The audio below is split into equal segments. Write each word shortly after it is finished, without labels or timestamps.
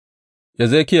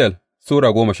Ezekiel Sura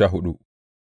 14.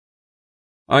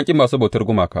 An ƙi masu bautar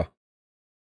gumaka.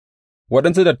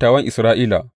 Waɗansu dattawan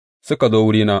Isra'ila suka zo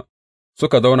wurina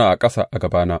suka zauna a ƙasa a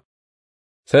gabana,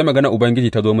 sai maganar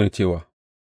Ubangiji ta zo mini cewa,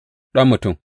 Ɗan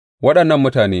mutum, waɗannan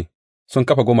mutane sun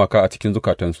kafa gumaka a cikin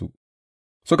zukatansu,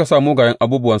 suka sa mugayen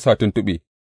abubuwan sa tuntuɓe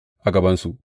a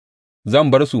gabansu,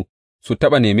 zan bar su su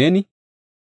taɓa neme ni?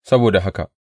 Saboda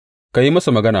haka, ka yi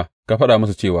musu magana ka faɗa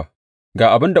musu cewa,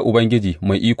 Ga abin da Ubangiji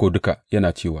Mai Iko Duka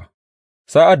yana cewa,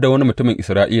 Sa'ad da wani mutumin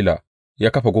Isra'ila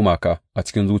ya kafa gumaka a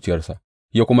cikin zuciyarsa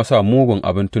ya kuma sa mugun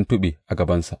abin tuntuɓe a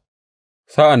gabansa,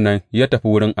 sa'an nan ya tafi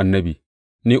wurin annabi,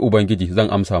 ni Ubangiji zan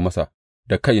amsa masa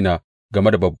da kaina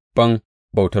game da babban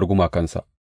bautar gumakansa.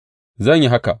 Zan yi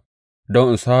haka don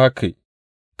in sāke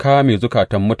kame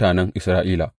zukatan mutanen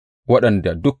Isra'ila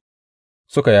waɗanda duk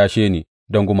suka yashe ni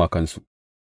don gumakansu.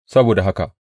 Saboda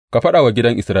haka ka faɗa wa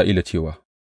gidan Isra'ila cewa,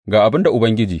 Ga abin da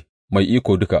Ubangiji Mai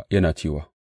Iko Duka yana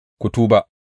cewa, Ku tuba,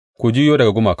 ku juyo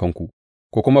daga gumakanku,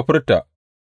 ku kuma furta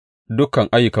dukan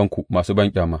ayyukanku masu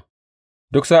banƙyama.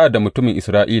 Duk sa'ad da mutumin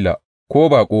Isra'ila ko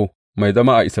baƙo mai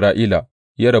zama a Isra'ila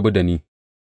ya rabu da ni,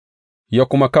 ya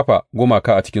kuma kafa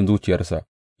gumaka a cikin zuciyarsa,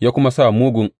 ya kuma sa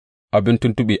mugun abin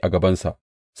tuntuɓe a gabansa,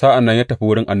 sa'an nan ya tafi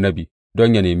wurin annabi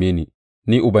don yă neme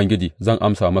ni Ubangiji zan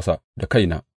amsa masa da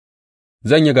kaina.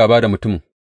 Zan yi gāba da mutumin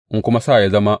in kuma sa ya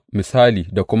zama misali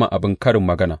da kuma abin karin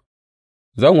magana.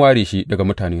 Zan ware shi daga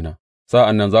mutanena,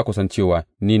 sa'an nan za ku san cewa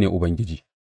ni ne Ubangiji.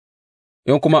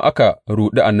 In kuma aka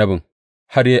ruɗi annabin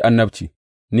har ya yi annabci,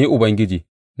 ni Ubangiji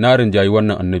na rinjayi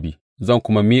wannan annabi, zan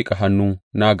kuma miƙa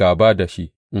hannuna gāba da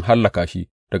shi in hallaka shi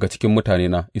daga cikin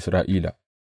mutanena Isra'ila.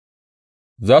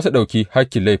 Za su ɗauki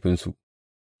hakkin laifinsu,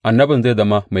 annabin zai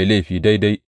zama mai laifi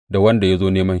daidai da wanda ya zo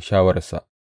neman shawararsa.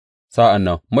 Sa'an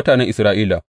nan mutanen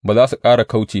Isra'ila ba za su ƙara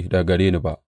kauce daga gare ni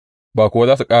ba kuwa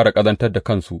za su ƙara ƙazantar da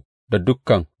kansu da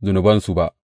dukan zunubansu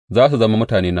ba, za su zama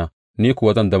mutanena, ni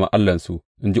kuwa zan zama Allahnsu,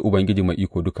 in ji Ubangiji Mai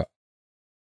Iko Duka.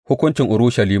 Hukuncin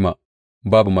Urushalima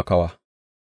babu makawa.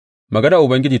 Maganar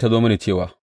Ubangiji ta zo mini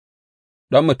cewa,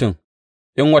 Ɗan mutum,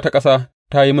 in wata ƙasa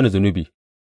ta yi mini zunubi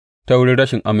ta wurin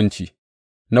rashin aminci,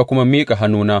 na kuma miƙa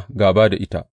hannuna gāba da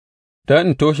ita, don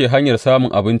in toshe hanyar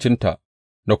samun abincinta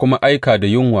da kuma aika da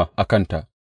yunwa a kanta,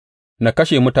 na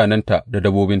kashe mutanenta da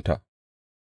dabbobinta,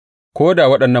 ko da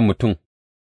waɗannan mutum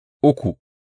uku,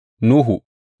 Nuhu,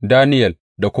 Daniyel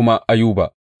da kuma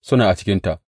Ayuba suna a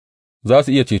cikinta, za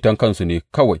su iya ceton kansu ne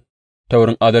kawai ta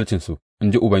wurin adalcinsu,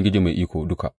 in ji Ubangiji Mai Iko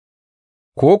Duka.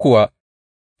 Ko kuwa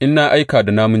in na aika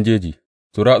da namun jeji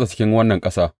su ratsa cikin wannan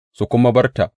ƙasa su kuma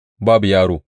bar ta babu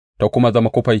yaro, ta kuma zama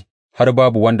kufai har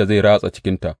babu wanda zai ratsa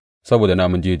cikinta saboda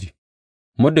namun jeji,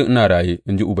 muddin ina raye,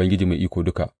 in ji Ubangiji Mai Iko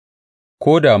Duka,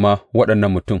 ko da ma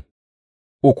waɗannan mutum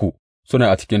uku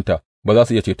suna a cikinta, ba za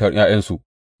su iya ceton ’ya'yansu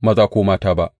maza ko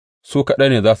mata ba, su kaɗai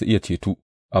ne za su iya ceto,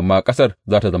 amma ƙasar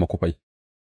za tă zama kufai.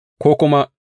 Ko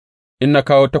kuma in na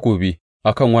kawo takobi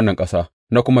a kan wannan ƙasa,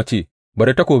 na kuma ce,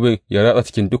 Bari takobin ya ratsa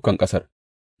cikin dukan ƙasar,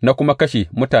 na kuma kashe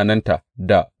mutanenta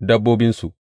da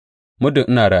dabbobinsu, muddin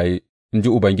ina raye, in ji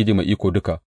Ubangiji Mai Iko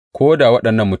Duka, ko da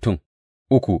waɗannan mutum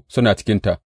uku suna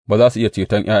cikinta, ba za su iya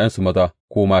ceton ’ya'yansu maza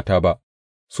ko mata ba,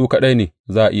 su kaɗai ne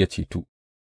za a iya ceto.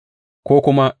 Ko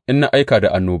kuma in na aika da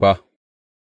annoba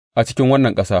a cikin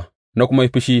wannan ƙasa, na kuma yi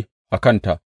fushi a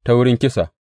kanta ta wurin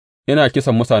kisa, ina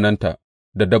kisan mutanenta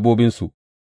da dabbobinsu,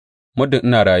 muddin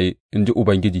ina raye, in ji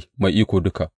Ubangiji Mai Iko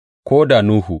Duka, ko da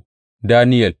Nuhu,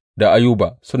 Daniyel da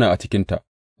Ayuba suna a cikinta,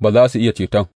 ba za su iya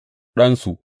ceton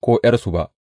ɗansu ko ’yarsu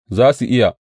ba, za su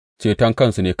iya ceton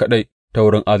kansu ne kaɗai ta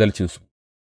wurin adalcinsu.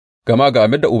 Gama ga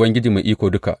abin da Ubangiji Mai Iko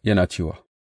Duka yana cewa,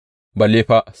 Balle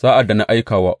fa sa'ad da na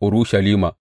aika wa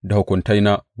Urushalima da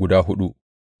hukuntaina guda huɗu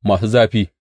masu zafi,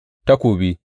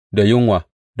 takobi, da yunwa,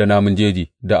 da namun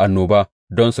jeji, da annoba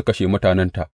don su kashe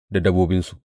mutanenta da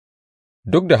dabbobinsu.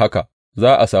 Duk da haka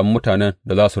za a sami mutanen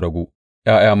da za su ragu,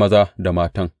 ’ya'ya maza da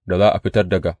matan da za a fitar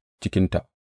daga cikinta,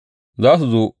 za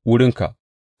su zo wurinka,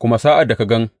 kuma sa'ad da ka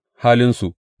gan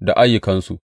halinsu da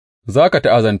ayyukansu, za ka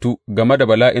ta'azantu game da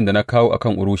bala'in da na kawo a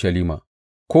kan Urushalima,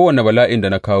 kowane bala'in da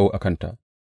na kawo a kanta.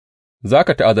 Za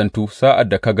ka ta'azantu sa'ad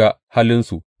da ka ga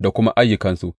halinsu da kuma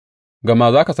ayyukansu,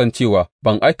 gama za ka san cewa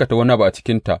ban aikata wani abu a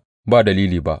cikinta ba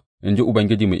dalili ba, in ji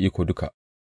Ubangiji Mai Iko Duka.